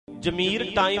जमीर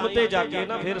time ते जागे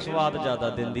ना फिर स्वाद ज्यादा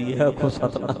दिंदी है। आखो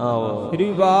सतनाम श्री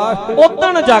वाह।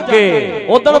 उदण जागे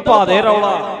उदण पा दे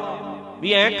रौला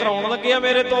भी ऐ कराउण लगे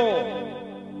मेरे तो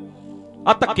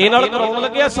आ धक्के नाल कराउण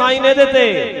लगे साइन इहदे ते।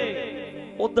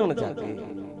 उदण जागे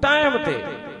टाइम ते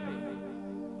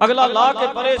अगला ला के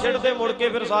परे सिटदे मुड़ के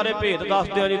फिर सारे भेद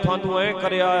दसदे जी थानू ऐ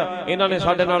करिया इन्हां ने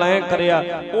साडे नाल ऐ करिया।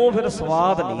 वो फिर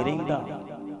स्वाद नहीं रहिंदा।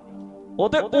 ਉਹ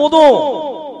ਤੇ ਉਦੋਂ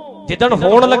ਜਿੱਦਣ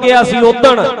ਹੋਣ ਲੱਗਿਆ ਸੀ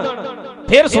ਉਦਣ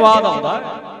ਫਿਰ ਸਵਾਦ ਆਉਂਦਾ,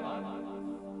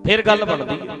 ਫਿਰ ਗੱਲ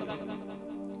ਬਣਦੀ ਹੈ।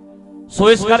 ਸੋ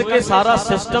ਇਸ ਕਰਕੇ ਸਾਰਾ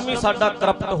ਸਿਸਟਮ ਹੀ ਸਾਡਾ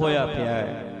ਕਰਪਟ ਹੋਇਆ ਪਿਆ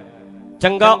ਹੈ।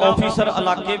 ਚੰਗਾ ਆਫੀਸਰ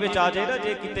ਇਲਾਕੇ ਵਿੱਚ ਆ ਜਾਏ ਨਾ,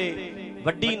 ਜੇ ਕਿਤੇ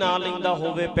ਵੱਡੀ ਨਾ ਲੈਂਦਾ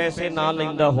ਹੋਵੇ, ਪੈਸੇ ਨਾ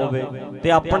ਲੈਂਦਾ ਹੋਵੇ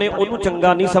ਤੇ ਆਪਣੇ ਉਹਨੂੰ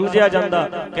ਚੰਗਾ ਨਹੀਂ ਸਮਝਿਆ ਜਾਂਦਾ।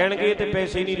 ਕਹਿਣਗੇ ਇਹ ਤੇ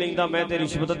ਪੈਸੇ ਨਹੀਂ ਲੈਂਦਾ, ਮੈਂ ਤੇ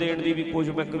ਰਿਸ਼ਵਤ ਦੇਣ ਦੀ ਵੀ ਕੁਝ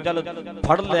ਮੈਂ ਚੱਲ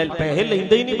ਫੜ ਲੈ, ਪੈਸੇ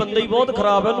ਲੈਂਦਾ ਹੀ ਨਹੀਂ, ਬੰਦਾ ਹੀ ਬਹੁਤ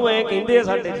ਖਰਾਬ ਹੈ, ਉਹਨੂੰ ਐਂ ਕਹਿੰਦੇ ਆ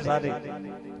ਸਾਡੇ ਸਾਰੇ।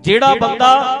 ਜਿਹੜਾ ਬੰਦਾ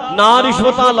ਨਾ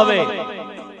ਰਿਸ਼ਵਤਾਂ ਲਵੇ,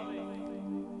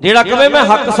 ਜਿਹੜਾ ਕਹੇ ਮੈਂ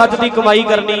ਹੱਕ ਸੱਚ ਦੀ ਕਮਾਈ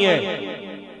ਕਰਨੀ ਹੈ,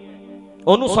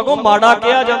 ਉਹਨੂੰ ਸਗੋਂ ਮਾੜਾ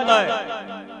ਕਿਹਾ ਜਾਂਦਾ ਹੈ।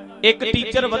 ਇੱਕ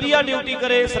ਟੀਚਰ ਵਧੀਆ ਡਿਊਟੀ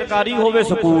ਕਰੇ, ਸਰਕਾਰੀ ਹੋਵੇ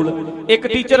ਸਕੂਲ, ਇੱਕ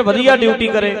ਟੀਚਰ ਵਧੀਆ ਡਿਊਟੀ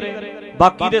ਕਰੇ,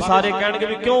 ਬਾਕੀ ਦੇ ਸਾਰੇ ਕਹਿਣਗੇ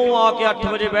ਵੀ ਕਿਉਂ ਆ ਕੇ 8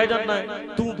 ਵਜੇ ਬਹਿ ਜਾਂਦਾ ਹੈ,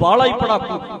 ਤੂੰ ਬਾਹਲਾ ਹੀ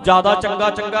ਪੜਾਕੂ, ਜ਼ਿਆਦਾ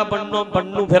ਚੰਗਾ ਬਣਨ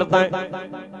ਨੂੰ ਫਿਰਦਾ ਹੈ।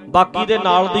 ਬਾਕੀ ਦੇ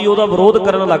ਨਾਲ ਦੀ ਉਹਦਾ ਵਿਰੋਧ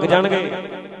ਕਰਨ ਲੱਗ ਜਾਣਗੇ,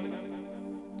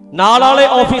 ਨਾਲ ਵਾਲੇ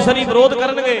ਆਫੀਸਰ ਹੀ ਵਿਰੋਧ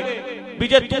ਕਰਨਗੇ ਵੀ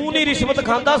ਜੇ ਤੂੰ ਨਹੀਂ ਰਿਸ਼ਵਤ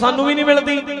ਖਾਂਦਾ ਸਾਨੂੰ ਵੀ ਨਹੀਂ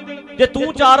ਮਿਲਦੀ, ਜੇ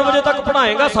ਤੂੰ 4 ਵਜੇ ਤੱਕ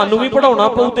ਪੜ੍ਹਾਏਗਾ ਸਾਨੂੰ ਵੀ ਪੜ੍ਹਾਉਣਾ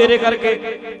ਪਊ ਤੇਰੇ ਕਰਕੇ,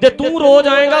 ਜੇ ਤੂੰ ਰੋਜ਼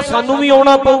ਆਏਗਾ ਸਾਨੂੰ ਵੀ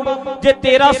ਆਉਣਾ ਪਊ, ਜੇ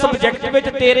ਤੇਰਾ ਸਬਜੈਕਟ ਵਿੱਚ,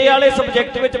 ਤੇਰੇ ਵਾਲੇ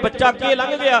ਸਬਜੈਕਟ ਵਿੱਚ ਬੱਚਾ ਅੱਗੇ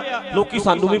ਲੰਘ ਗਿਆ ਲੋਕੀ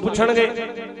ਸਾਨੂੰ ਵੀ ਪੁੱਛਣਗੇ।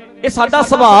 ਇਹ ਸਾਡਾ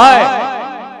ਸੁਭਾਅ ਹੈ।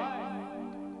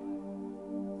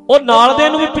 ਉਹ ਨਾਲ ਦੇ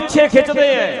ਨੂੰ ਵੀ ਪਿੱਛੇ ਖਿੱਚਦੇ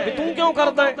ਐ ਵੀ ਤੂੰ ਕਿਉਂ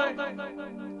ਕਰਦਾ ਹੈ,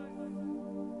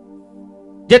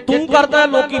 ਜੇ ਤੂੰ ਕਰਦਾ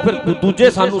ਲੋਕੀ ਫਿਰ ਦੂਜੇ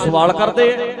ਸਾਨੂੰ ਸਵਾਲ ਕਰਦੇ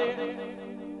ਐ,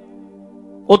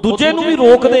 ਉਹ ਦੂਜੇ ਨੂੰ ਵੀ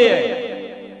ਰੋਕਦੇ ਐ।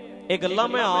 ਇਹ ਗੱਲਾਂ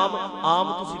ਮੈਂ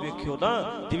ਆਮ ਤੁਸੀਂ ਵੇਖਿਓ ਨਾ,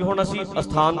 ਜਿਵੇਂ ਹੁਣ ਅਸੀਂ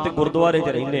ਅਸਥਾਨ ਤੇ ਗੁਰਦੁਆਰੇ 'ਚ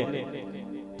ਰਹਿੰਦੇ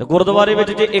ਤੇ ਗੁਰਦੁਆਰੇ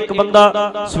ਵਿੱਚ ਜੇ ਇੱਕ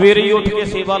ਬੰਦਾ ਸਵੇਰੇ ਹੀ ਉੱਠ ਕੇ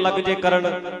ਸੇਵਾ ਲੱਗ ਜੇ ਕਰਨ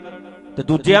ਤੇ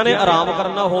ਦੂਜਿਆਂ ਨੇ ਆਰਾਮ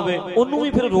ਕਰਨਾ ਹੋਵੇ, ਉਹਨੂੰ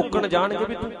ਵੀ ਫਿਰ ਰੋਕਣ ਜਾਣਗੇ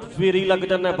ਵੀ ਤੂੰ ਸਵੇਰੇ ਹੀ ਲੱਗ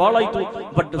ਜਾਂਦਾ, ਬਾਹਲਾ ਹੀ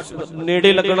ਤੂੰ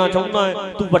ਨੇੜੇ ਲੱਗਣਾ ਚਾਹੁੰਦਾ ਹੈ,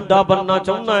 ਤੂੰ ਵੱਡਾ ਬਣਨਾ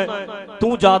ਚਾਹੁੰਦਾ ਹੈ,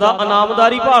 ਤੂੰ ਜ਼ਿਆਦਾ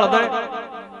ਇਨਾਮਦਾਰੀ ਭਾਲਦਾ ਹੈ,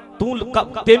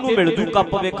 ਤੈਨੂੰ ਮਿਲ ਜੂ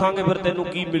ਕੱਪ, ਵੇਖਾਂਗੇ ਫਿਰ ਤੈਨੂੰ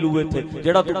ਕੀ ਮਿਲੂ ਇੱਥੇ,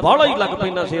 ਜਿਹੜਾ ਤੂੰ ਬਾਹਲਾ ਹੀ ਲੱਗ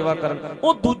ਪੈਂਦਾ ਸੇਵਾ ਕਰਨ।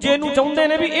 ਉਹ ਦੂਜੇ ਨੂੰ ਚਾਹੁੰਦੇ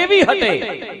ਨੇ ਵੀ ਇਹ ਵੀ ਹਟੇ।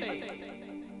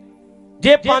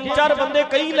 ਜੇ 5-4 ਬੰਦੇ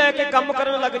ਕਈ ਲੈ ਕੇ ਕੰਮ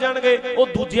ਕਰਨ ਲੱਗ ਜਾਣਗੇ, ਉਹ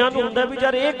ਦੂਜਿਆਂ ਨੂੰ ਹੁੰਦਾ ਵੀ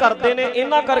ਯਾਰ ਇਹ ਕਰਦੇ ਨੇ,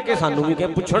 ਇਹਨਾਂ ਕਰਕੇ ਸਾਨੂੰ ਵੀ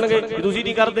ਪੁੱਛਣਗੇ ਵੀ ਤੁਸੀਂ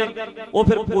ਨਹੀਂ ਕਰਦੇ। ਉਹ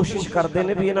ਫਿਰ ਕੋਸ਼ਿਸ਼ ਕਰਦੇ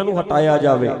ਨੇ ਵੀ ਇਹਨਾਂ ਨੂੰ ਹਟਾਇਆ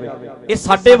ਜਾਵੇ, ਇਹ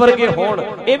ਸਾਡੇ ਵਰਗੇ ਹੋਣ,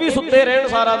 ਇਹ ਵੀ ਸੁੱਤੇ ਰਹਿਣ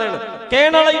ਸਾਰਾ ਦਿਨ,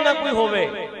 ਕਹਿਣ ਵਾਲਾ ਹੀ ਨਾ ਕੋਈ ਹੋਵੇ।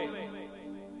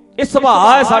 ਇਹ ਸੁਭਾਅ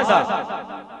ਹੈ ਸਾਡਾ।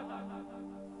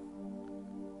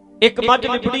 ਇੱਕ ਮੱਝ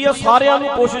ਲਿਬੜੀ ਆ, ਸਾਰਿਆਂ ਨੂੰ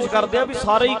ਕੋਸ਼ਿਸ਼ ਕਰਦੇ ਆ ਵੀ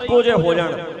ਸਾਰੇ ਇੱਕੋ ਜਿਹੇ ਹੋ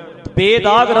ਜਾਣ,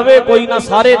 ਬੇਦਾਗ ਰਵੇ ਕੋਈ ਨਾ,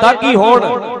 ਸਾਰੇ ਦਾਗੀ ਹੋਣ,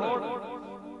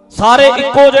 ਸਾਰੇ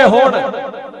ਇੱਕੋ ਜਿਹੇ ਹੋਣ,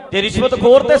 ਤੇ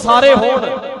ਰਿਸ਼ਵਤਖੋਰ ਤੇ ਸਾਰੇ ਹੋਣ।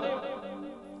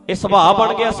 ਇਹ ਸੁਭਾਅ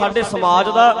ਬਣ ਗਿਆ ਸਾਡੇ ਸਮਾਜ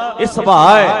ਦਾ, ਇਹ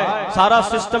ਸੁਭਾਅ ਹੈ। ਸਾਰਾ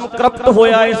ਸਿਸਟਮ ਕਰਪਟ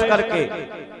ਹੋਇਆ ਇਸ ਕਰਕੇ।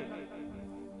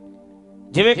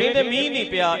 ਜਿਵੇਂ ਕਹਿੰਦੇ ਮੀਂਹ ਨਹੀਂ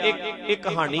ਪਿਆ, ਇੱਕ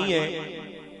ਕਹਾਣੀ ਹੈ,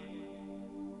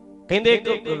 ਕਹਿੰਦੇ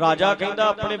ਇੱਕ ਰਾਜਾ ਕਹਿੰਦਾ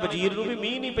ਆਪਣੇ ਵਜ਼ੀਰ ਨੂੰ ਵੀ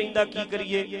ਮੀਂਹ ਨਹੀਂ ਪੈਂਦਾ, ਕੀ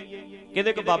ਕਰੀਏ। ਕਹਿੰਦੇ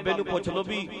ਇੱਕ ਬਾਬੇ ਨੂੰ ਪੁੱਛ ਲਓ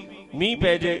ਵੀ ਮੀਂਹ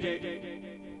ਪੈ ਜੇ।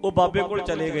 ਉਹ ਬਾਬੇ ਕੋਲ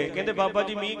ਚਲੇ ਗਏ, ਕਹਿੰਦੇ ਬਾਬਾ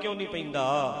ਜੀ ਮੀਂਹ ਕਿਉਂ ਨਹੀਂ ਪੈਂਦਾ।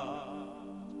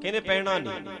 ਕਹਿੰਦੇ ਪੈਣਾ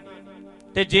ਨਹੀਂ,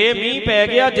 ਤੇ ਜੇ ਮੀਂਹ ਪੈ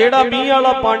ਗਿਆ ਜਿਹੜਾ ਮੀਂਹ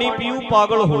ਵਾਲਾ ਪਾਣੀ ਪੀਊ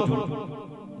ਪਾਗਲ ਹੋ ਜੂ।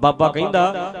 ਬਾਬਾ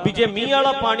ਕਹਿੰਦਾ ਵੀ ਜੇ ਮੀਂਹ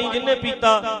ਵਾਲਾ ਪਾਣੀ ਜਿਹਨੇ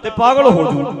ਪੀਤਾ ਤੇ ਪਾਗਲ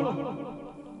ਹੋ ਜੂ।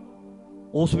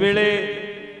 ਉਸ ਵੇਲੇ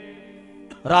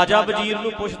ਰਾਜਾ ਵਜ਼ੀਰ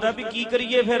ਨੂੰ ਪੁੱਛਦਾ ਵੀ ਕੀ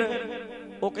ਕਰੀਏ ਫਿਰ।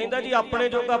 ਉਹ ਕਹਿੰਦਾ ਜੀ ਆਪਣੇ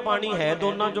ਜੋਗਾ ਪਾਣੀ ਹੈ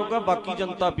ਦੋਨਾਂ ਜੋਗਾ, ਬਾਕੀ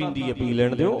ਜਨਤਾ ਪੀਂਦੀ ਹੈ, ਪੀ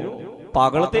ਲੈਣ ਦਿਓ।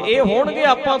 ਪਾਗਲ ਤੇ ਇਹ ਹੋਣਗੇ,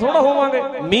 ਆਪਾਂ ਥੋੜਾ ਹੋਵਾਂਗੇ।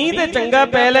 ਮੀਂਹ ਤੇ ਚੰਗਾ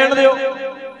ਪੈ ਲੈਣ ਦਿਓ।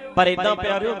 ਪਰ ਏਦਾਂ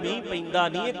ਪਿਆਰਿਓ ਮੀਂਹ ਪੈਂਦਾ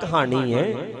ਨਹੀਂ, ਇਹ ਕਹਾਣੀ ਹੈ।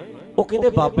 ਉਹ ਕਹਿੰਦੇ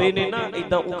ਬਾਬੇ ਨੇ ਨਾ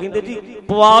ਏਦਾਂ, ਉਹ ਕਹਿੰਦੇ ਜੀ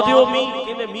ਪਵਾ ਦਿਓ ਮੀਂਹ।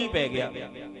 ਕਹਿੰਦੇ ਮੀਂਹ ਪੈ ਗਿਆ।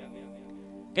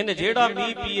 ਕਹਿੰਦੇ ਜਿਹੜਾ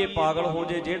ਮੀਂਹ ਪੀਏ ਪਾਗਲ ਹੋ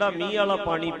ਜੇ, ਜਿਹੜਾ ਮੀਂਹ ਵਾਲਾ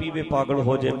ਪਾਣੀ ਪੀਵੇ ਪਾਗਲ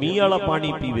ਹੋ ਜੇ, ਮੀਂਹ ਵਾਲਾ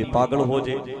ਪਾਣੀ ਪੀਵੇ ਪਾਗਲ ਹੋ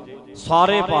ਜੇ।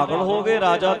 ਸਾਰੇ ਪਾਗਲ ਹੋ ਗਏ,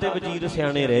 ਰਾਜਾ ਤੇ ਵਜ਼ੀਰ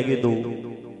ਸਿਆਣੇ ਰਹਿ ਗਏ ਦੋ,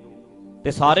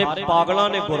 ਤੇ ਸਾਰੇ ਪਾਗਲਾਂ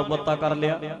ਨੇ ਗੁਰਮਤਾ ਕਰ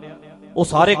ਲਿਆ। ਉਹ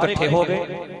ਸਾਰੇ ਇਕੱਠੇ ਹੋ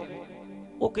ਗਏ।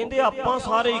 ਉਹ ਕਹਿੰਦੇ ਆਪਾਂ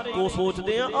ਸਾਰੇ ਇੱਕੋ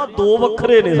ਸੋਚਦੇ ਆ, ਆਹ ਦੋ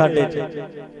ਵੱਖਰੇ ਨੇ ਸਾਡੇ ਚ,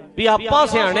 ਵੀ ਆਪਾਂ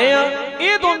ਸਿਆਣੇ ਆ,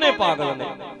 ਇਹ ਦੋਨੇ ਪਾਗਲ ਨੇ।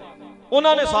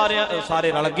 ਉਹਨਾਂ ਨੇ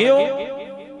ਸਾਰੇ ਰਲ ਗਏ।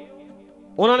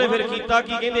 ਉਹਨਾਂ ਨੇ ਫਿਰ ਕੀਤਾ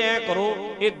ਕੀ, ਕਹਿੰਦੇ ਐ ਕਰੋ,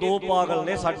 ਇਹ ਦੋ ਪਾਗਲ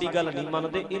ਨੇ, ਸਾਡੀ ਗੱਲ ਨਹੀਂ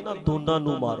ਮੰਨਦੇ, ਇਹਨਾਂ ਦੋਨਾਂ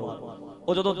ਨੂੰ ਮਾਰੋ।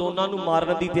 ਉਹ ਜਦੋਂ ਦੋਨਾਂ ਨੂੰ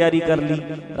ਮਾਰਨ ਦੀ ਤਿਆਰੀ ਕਰ ਲਈ,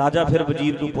 ਰਾਜਾ ਫਿਰ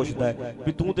ਵਜ਼ੀਰ ਨੂੰ ਪੁੱਛਦਾ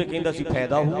ਵੀ ਤੂੰ ਤੇ ਕਹਿੰਦਾ ਸੀ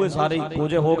ਫਾਇਦਾ ਹੋਊ, ਸਾਰੇ ਇੱਕੋ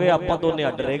ਜਿਹੇ ਹੋ ਗਏ, ਆਪਾਂ ਦੋਨੇ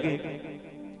ਅੱਡ ਰਹਿ ਗਏ,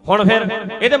 ਹੁਣ ਫਿਰ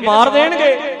ਇਹ ਤੇ ਮਾਰ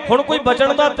ਦੇਣਗੇ, ਹੁਣ ਕੋਈ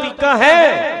ਬਚਣ ਦਾ ਤਰੀਕਾ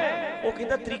ਹੈ। ਉਹ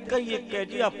ਕਹਿੰਦਾ ਤਰੀਕਾ ਹੀ ਇੱਕ ਹੈ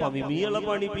ਜੀ, ਆਪਾਂ ਵੀ ਮੀਂਹ ਵਾਲਾ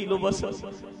ਪਾਣੀ ਪੀ ਲਓ ਬਸ।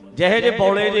 ਜਿਹੇ ਜੇ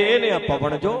ਬੌਲੇ ਜੇ ਇਹ ਨੇ ਆਪਾਂ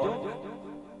ਬਣ ਜਾਓ,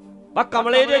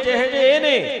 ਕਮਲੇ ਜੇ ਜਿਹੇ ਜੇ ਇਹ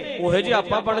ਨੇ ਉਹੇ ਜੇ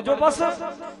ਆਪਾਂ ਬਣ ਜਾਓ ਬਸ।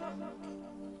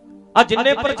 ਆ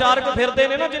ਜਿੰਨੇ ਪ੍ਰਚਾਰਕ ਫਿਰਦੇ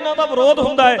ਨੇ ਨਾ, ਜਿਨ੍ਹਾਂ ਦਾ ਵਿਰੋਧ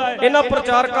ਹੁੰਦਾ ਹੈ, ਇਹਨਾਂ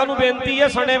ਪ੍ਰਚਾਰਕਾਂ ਨੂੰ ਬੇਨਤੀ ਹੈ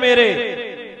ਸਣੇ ਮੇਰੇ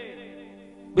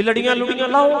ਵੀ ਲੜੀਆਂ ਲੁੜੀਆਂ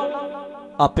ਲਾਓ,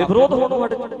 ਆਪੇ ਵਿਰੋਧ ਹੋਣ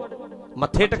ਵੜ।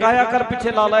 ਮੱਥੇ ਟਿਕਾਇਆ ਕਰ,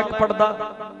 ਪਿੱਛੇ ਲਾ ਲਾ ਇੱਕ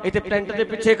ਪਰਦਾ, ਇੱਥੇ ਟੈਂਟ ਦੇ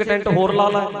ਪਿੱਛੇ ਇੱਕ ਟੈਂਟ ਹੋਰ ਲਾ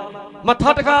ਲਾ,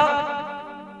 ਮੱਥਾ ਟਿਕਾ,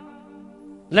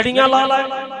 ਲੜੀਆਂ ਲਾ ਲੈ,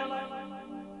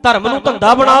 ਧਰਮ ਨੂੰ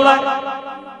ਧੰਦਾ ਬਣਾ ਲੈ,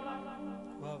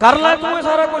 ਕਰ ਲੈ ਤੂੰ ਇਹ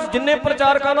ਸਾਰਾ ਕੁਝ। ਜਿੰਨੇ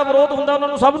ਪ੍ਰਚਾਰਕਾਂ ਦਾ ਵਿਰੋਧ ਹੁੰਦਾ ਉਹਨਾਂ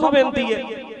ਨੂੰ ਸਭ ਨੂੰ ਬੇਨਤੀ ਹੈ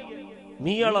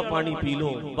ਮੀਂਹ ਵਾਲਾ ਪਾਣੀ ਪੀ ਲੋ,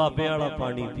 ਬਾਬੇ ਵਾਲਾ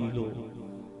ਪਾਣੀ ਪੀ ਲੋ,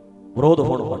 ਵਿਰੋਧ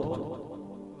ਹੋਣ ਵੜ।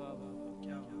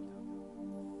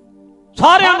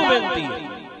 ਸਾਰਿਆਂ ਨੂੰ ਬੇਨਤੀ ਹੈ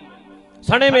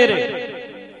ਸਣੇ ਮੇਰੇ।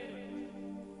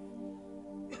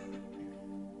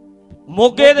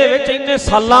 ਮੋਗੇ ਦੇ ਵਿੱਚ ਇੰਨੇ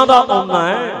ਸਾਲਾਂ ਦਾ ਆਉਣਾ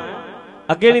ਹੈ,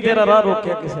 ਅੱਗੇ ਨਹੀਂ ਤੇਰਾ ਰਾਹ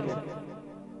ਰੋਕਿਆ ਕਿਸੇ ਨੇ?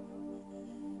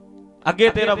 ਅੱਗੇ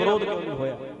ਤੇਰਾ ਵਿਰੋਧ ਕਿਉਂ ਨਹੀਂ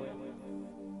ਹੋਇਆ?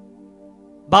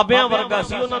 ਬਾਬਿਆਂ ਵਰਗਾ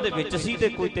ਸੀ, ਉਹਨਾਂ ਦੇ ਵਿੱਚ ਸੀ, ਤੇ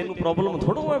ਕੋਈ ਤੈਨੂੰ ਪ੍ਰੋਬਲਮ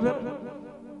ਥੋੜ੍ਹਾ ਹੋਇਆ। ਫਿਰ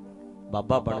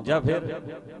ਬਾਬਾ ਬਣ ਜਾ,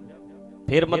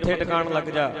 ਫਿਰ ਮੱਥੇ ਟਿਕਾਣ ਲੱਗ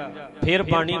ਜਾ, ਫਿਰ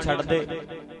ਬਾਣੀ ਛੱਡ ਦੇ,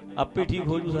 ਆਪੇ ਠੀਕ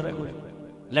ਹੋ ਜੂ ਸਾਰਾ ਕੁਝ।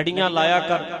 ਲੜੀਆਂ ਲਾਇਆ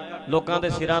ਕਰ, ਲੋਕਾਂ ਦੇ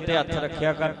ਸਿਰਾਂ ਤੇ ਹੱਥ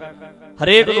ਰੱਖਿਆ ਕਰ,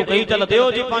 ਹਰੇਕ ਨੂੰ ਕਹੀ ਚੱਲ ਦਿਓ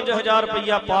ਜੀ 5000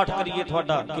 ਰੁਪਈਆ ਪਾਠ ਕਰੀਏ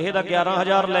ਤੁਹਾਡਾ, ਕਿਸੇ ਦਾ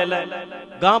 11000 ਲੈ ਲੈ,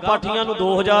 ਗਾਂ ਪਾਠੀਆਂ ਨੂੰ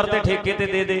 2000 ਤੇ ਠੇਕੇ ਤੇ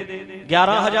ਦੇ ਦੇ,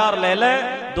 11000 ਲੈ ਲੈ,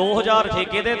 2000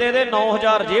 ਠੇਕੇ ਤੇ ਦੇ ਦੇ,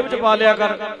 9000 ਜੇਬ ਚ ਪਾ ਲਿਆ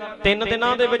ਕਰ। 3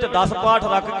 ਦਿਨਾਂ ਦੇ ਵਿੱਚ 10 ਪਾਠ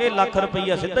ਰੱਖ ਕੇ ਲੱਖ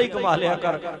ਰੁਪਈਆ ਸਿੱਧਾ ਹੀ ਕਮਾ ਲਿਆ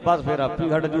ਕਰ, ਬਸ ਫਿਰ ਆਪੇ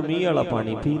ਹਟ ਜੂ। ਮੀਂਹ ਵਾਲਾ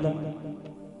ਪਾਣੀ ਪੀ ਲੈ,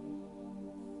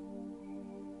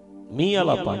 ਮੀਂਹ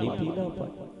ਵਾਲਾ ਪਾਣੀ ਪੀ ਲੈ।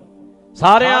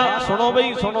 ਸਾਰਿਆਂ ਸੁਣੋ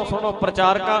ਬਈ, ਸੁਣੋ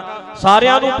ਪ੍ਰਚਾਰਕਾਂ,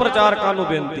 ਸਾਰਿਆਂ ਨੂੰ ਪ੍ਰਚਾਰਕਾਂ ਨੂੰ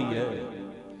ਬੇਨਤੀ ਹੈ,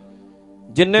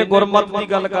 ਜਿੰਨੇ ਗੁਰਮਤ ਦੀ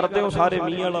ਗੱਲ ਕਰਦੇ ਹੋ ਸਾਰੇ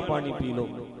ਮੀਂਹ ਵਾਲਾ ਪਾਣੀ ਪੀ ਲਓ,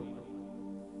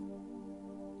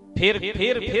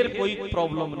 ਫਿਰ ਕੋਈ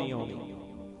ਪ੍ਰੋਬਲਮ ਨਹੀਂ ਆਉਣੀ।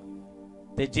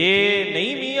 ਤੇ ਜੇ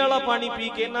ਨਹੀਂ ਮੀਂਹ ਵਾਲਾ ਪਾਣੀ ਪੀ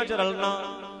ਕੇ ਇਹਨਾਂ 'ਚ ਰਲਣਾ,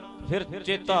 ਫਿਰ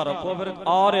ਚੇਤਾ ਰੱਖੋ, ਫਿਰ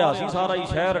ਆ ਰਿਹਾ ਸੀ ਸਾਰਾ ਹੀ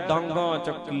ਸ਼ਹਿਰ ਡਾਂਗਾਂ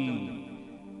ਚੱਕੀ,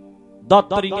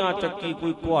 ਦਾਤਰੀਆਂ ਚੱਕੀ,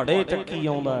 ਕੋਈ ਕੁਹਾੜੇ ਚੱਕੀ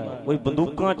ਆਉਂਦਾ, ਕੋਈ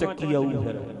ਬੰਦੂਕਾਂ ਚੱਕੀ ਆਊ।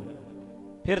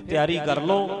 ਫਿਰ ਤਿਆਰੀ ਕਰ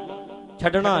ਲਓ,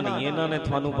 ਛੱਡਣਾ ਨਹੀਂ ਇਹਨਾਂ ਨੇ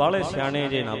ਤੁਹਾਨੂੰ। ਬਾਹਲੇ ਸਿਆਣੇ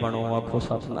ਜੇ ਨਾ ਬਣੋ, ਆਖੋ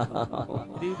ਸਤਿਨਾਮ।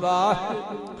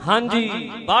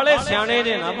 ਹਾਂਜੀ, ਬਾਹਲੇ ਸਿਆਣੇ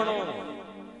ਜੇ ਨਾ ਬਣੋ,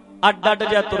 ਅੱਡ ਅੱਡ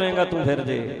ਜਿਹਾ ਤੁਰੇਗਾ ਤੂੰ ਫਿਰ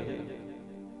ਜੇ,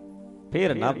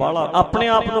 ਫਿਰ ਨਾ ਬਾਹਲਾ। ਆਪਣੇ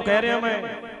ਆਪ ਨੂੰ ਕਹਿ ਰਿਹਾ ਮੈਂ,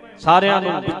 ਸਾਰਿਆਂ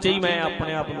ਨੂੰ ਵਿੱਚ ਹੀ ਮੈਂ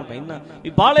ਆਪਣੇ ਆਪ ਨੂੰ ਕਹਿੰਦਾ ਵੀ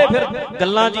ਬਾਹਲੇ ਫਿਰ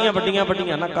ਗੱਲਾਂ ਜੀਆਂ ਵੱਡੀਆਂ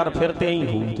ਵੱਡੀਆਂ ਨਾ ਕਰ, ਫਿਰ ਤੇ ਐਂ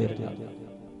ਹੋਊ ਤੇਰੇ ਨਾਲ,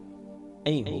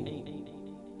 ਐਂ ਹੋਊ।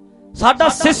 ਸਾਡਾ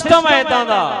ਸਿਸਟਮ ਹੈ ਏਦਾਂ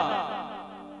ਦਾ,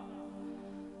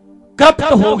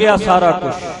 ਕਰਪਟ ਹੋ ਗਿਆ ਸਾਰਾ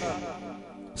ਕੁਝ।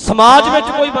 ਸਮਾਜ ਵਿੱਚ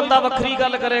ਕੋਈ ਬੰਦਾ ਵੱਖਰੀ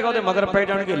ਗੱਲ ਕਰੇਗਾ, ਉਹਦੇ ਮਗਰ ਪੈ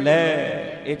ਜਾਣਗੇ,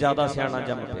 ਲੈ ਇਹ ਜ਼ਿਆਦਾ ਸਿਆਣਾ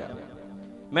ਜੰਮ ਪਿਆ।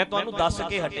 ਮੈਂ ਤੁਹਾਨੂੰ ਦੱਸ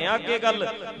ਕੇ ਹਟਿਆ ਅੱਗੇ ਗੱਲ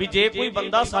ਵੀ ਜੇ ਕੋਈ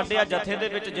ਬੰਦਾ ਸਾਡੇ ਆ ਜਥੇ ਦੇ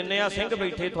ਵਿੱਚ ਜਿੰਨੇ ਆ ਸਿੰਘ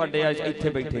ਬੈਠੇ, ਤੁਹਾਡੇ ਆ ਇੱਥੇ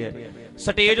ਬੈਠੇ ਆ,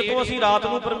 ਸਟੇਜ ਤੋਂ ਅਸੀਂ ਰਾਤ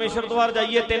ਨੂੰ ਪਰਮੇਸ਼ਰ ਦੁਆਰ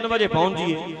ਜਾਈਏ 3 ਵਜੇ ਪਹੁੰਚ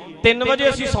ਜਾਈਏ, 3 ਵਜੇ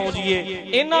ਅਸੀਂ ਸੌਂ ਜਾਈਏ,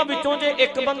 ਇਹਨਾਂ ਵਿੱਚੋਂ ਜੇ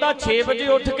ਇੱਕ ਬੰਦਾ 6 ਵਜੇ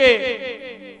ਉੱਠ ਕੇ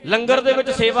ਲੰਗਰ ਦੇ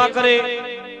ਵਿੱਚ ਸੇਵਾ ਕਰੇ,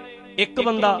 ਇੱਕ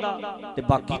ਬੰਦਾ, ਤੇ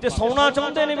ਬਾਕੀ ਤੇ ਸੌਣਾ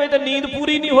ਚਾਹੁੰਦੇ ਨੇ, ਵੀ ਤੇ ਨੀਂਦ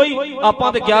ਪੂਰੀ ਨਹੀਂ ਹੋਈ,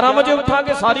 ਆਪਾਂ ਤੇ 11 ਵਜੇ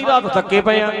ਉੱਠਾਂਗੇ, ਸਾਰੀ ਰਾਤ ਥੱਕੇ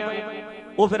ਪਏ ਆ।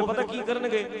 ਉਹ ਫਿਰ ਪਤਾ ਕੀ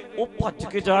ਕਰਨਗੇ, ਉਹ ਭੱਜ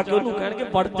ਕੇ ਜਾ ਕੇ ਉਹਨੂੰ ਕਹਿਣਗੇ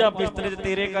ਵੜ ਜਾ ਬਿਸਤਰੇ 'ਚ,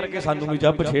 ਤੇਰੇ ਕਰਕੇ ਸਾਨੂੰ ਵੀ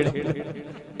ਜੱਬ ਛੇੜੇ।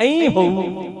 ਐਂ ਹੋਊ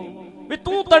ਵੀ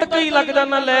ਤੂੰ ਤੜਕੇ ਹੀ ਲੱਗ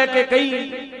ਜਾਣਾ ਲੈ ਕੇ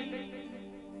ਕਈ,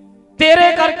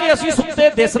 ਤੇਰੇ ਕਰਕੇ ਅਸੀਂ ਸੁੱਤੇ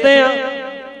ਦਿਸਦੇ ਆ,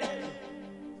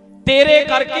 ਤੇਰੇ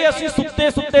ਕਰਕੇ ਅਸੀਂ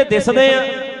ਸੁੱਤੇ ਦਿਸਦੇ ਆ,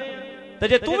 ਤੇ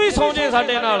ਜੇ ਤੂੰ ਵੀ ਸੌਂ ਜੇ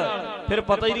ਸਾਡੇ ਨਾਲ ਫਿਰ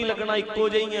ਪਤਾ ਹੀ ਨਹੀਂ ਲੱਗਣਾ, ਇੱਕੋ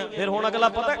ਜਿਹੀਆਂ। ਫਿਰ ਹੁਣ ਅਗਲਾ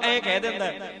ਪਤਾ ਐਂ ਕਹਿ ਦਿੰਦਾ,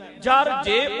 ਯਾਰ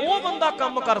ਜੇ ਉਹ ਬੰਦਾ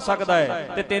ਕੰਮ ਕਰ ਸਕਦਾ ਹੈ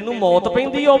ਤੇ ਤੈਨੂੰ ਮੌਤ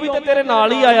ਪੈਂਦੀ, ਉਹ ਵੀ ਤੇ ਤੇਰੇ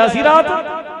ਨਾਲ ਹੀ ਆਇਆ ਸੀ ਰਾਤ,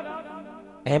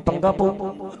 ਐ ਪੰਗਾ ਪਊ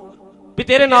ਵੀ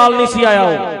ਤੇਰੇ ਨਾਲ ਨਹੀਂ ਸੀ ਆਇਆ,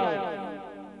 ਉਹ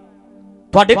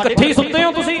ਤੁਹਾਡੇ ਇਕੱਠੇ ਹੀ ਸੁੱਤੇ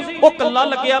ਹੋ ਤੁਸੀਂ, ਉਹ ਕੱਲਾ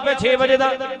ਲੱਗਿਆ ਪਿਆ 6 ਵਜੇ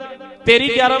ਦਾ, ਤੇਰੀ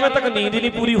 11 ਵਜੇ ਤੱਕ ਨੀਂਦ ਹੀ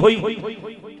ਨਹੀਂ ਪੂਰੀ ਹੋਈ,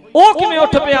 ਉਹ ਕਿਵੇਂ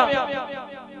ਉੱਠ ਪਿਆ?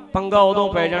 ਪੰਗਾ ਉਦੋਂ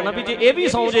ਪੈ ਜਾਣਾ ਵੀ ਜੇ ਇਹ ਵੀ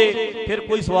ਸੌਂ ਜੇ ਫਿਰ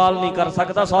ਕੋਈ ਸਵਾਲ ਨਹੀਂ ਕਰ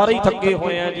ਸਕਦਾ, ਸਾਰੇ ਹੀ ਥੱਕੇ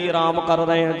ਹੋਏ ਆ ਜੀ, ਆਰਾਮ ਕਰ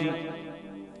ਰਹੇ ਆ ਜੀ,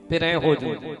 ਫਿਰ ਐ ਹੋ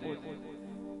ਜੂ।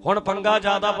 ਹੁਣ ਪੰਗਾ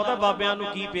ਜ਼ਿਆਦਾ ਪਤਾ ਬਾਬਿਆਂ ਨੂੰ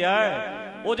ਕੀ ਪਿਆ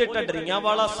ਹੈ, ਉਹ ਜੇ ਢੱਡਰੀਆਂ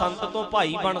ਵਾਲਾ ਸੰਤ ਤੋਂ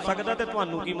ਭਾਈ ਬਣ ਸਕਦਾ ਤੇ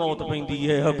ਤੁਹਾਨੂੰ ਕੀ ਮੌਤ ਪੈਂਦੀ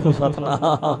ਹੈ, ਆਖੋ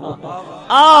ਸਤਿਨਾਮ।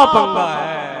 ਆ ਪੰਗਾ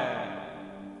ਹੈ,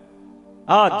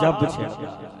 ਆ ਜੱਬ ਛਿਆ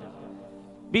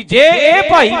ਵੀ ਜੇ ਇਹ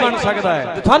ਭਾਈ ਬਣ ਸਕਦਾ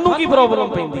ਹੈ ਤੇ ਤੁਹਾਨੂੰ ਕੀ ਪ੍ਰੋਬਲਮ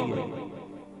ਪੈਂਦੀ ਹੈ।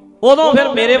 ਉਦੋਂ ਫਿਰ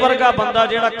ਮੇਰੇ ਵਰਗਾ ਬੰਦਾ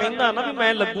ਜਿਹੜਾ ਕਹਿੰਦਾ ਨਾ ਵੀ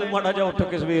ਮੈਂ ਲੱਗੂ ਮਾੜਾ ਜਿਹਾ ਉੱਠ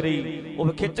ਕੇ ਸਵੇਰੇ ਹੀ, ਉਹ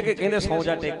ਖਿੱਚ ਕੇ ਕਹਿੰਦੇ ਸੌਂ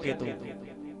ਜਾ ਟਿਕ ਕੇ, ਤੂੰ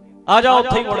ਆ ਜਾ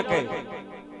ਉੱਥੇ ਹੀ ਮੁੜ ਕੇ,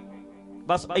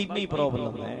 ਬਸ ਇੰਨੀ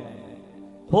ਪ੍ਰੋਬਲਮ ਹੈ,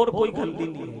 ਹੋਰ ਕੋਈ ਗੱਲ ਹੀ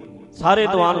ਨਹੀਂ। ਸਾਰੇ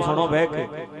ਦੀਵਾਨ ਸੁਣੋ ਬਹਿ ਕੇ,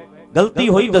 ਗਲਤੀ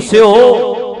ਹੋਈ ਦੱਸਿਓ,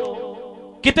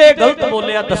 ਕਿਤੇ ਗਲਤ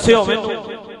ਬੋਲਿਆ ਦੱਸਿਓ ਮੈਨੂੰ,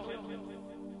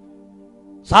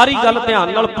 ਸਾਰੀ ਗੱਲ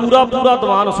ਧਿਆਨ ਨਾਲ ਪੂਰਾ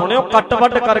ਦੀਵਾਨ ਸੁਣਿਓ, ਕੱਟ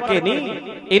ਵੱਢ ਕਰਕੇ ਨਹੀਂ,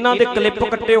 ਇਹਨਾਂ ਦੇ ਕਲਿੱਪ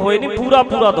ਕੱਟੇ ਹੋਏ ਨਹੀਂ, ਪੂਰਾ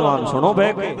ਦੀਵਾਨ ਸੁਣੋ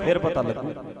ਬਹਿ ਕੇ, ਫਿਰ ਪਤਾ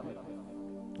ਲੱਗੂ।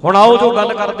 ਹੁਣ ਆਓ ਜੋ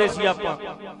ਗੱਲ ਕਰਦੇ ਸੀ ਆਪਾਂ,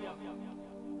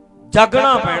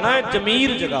 ਜਾਗਣਾ ਪੈਣਾ,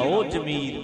 ਜ਼ਮੀਰ ਜਗਾਓ, ਜ਼ਮੀਰ।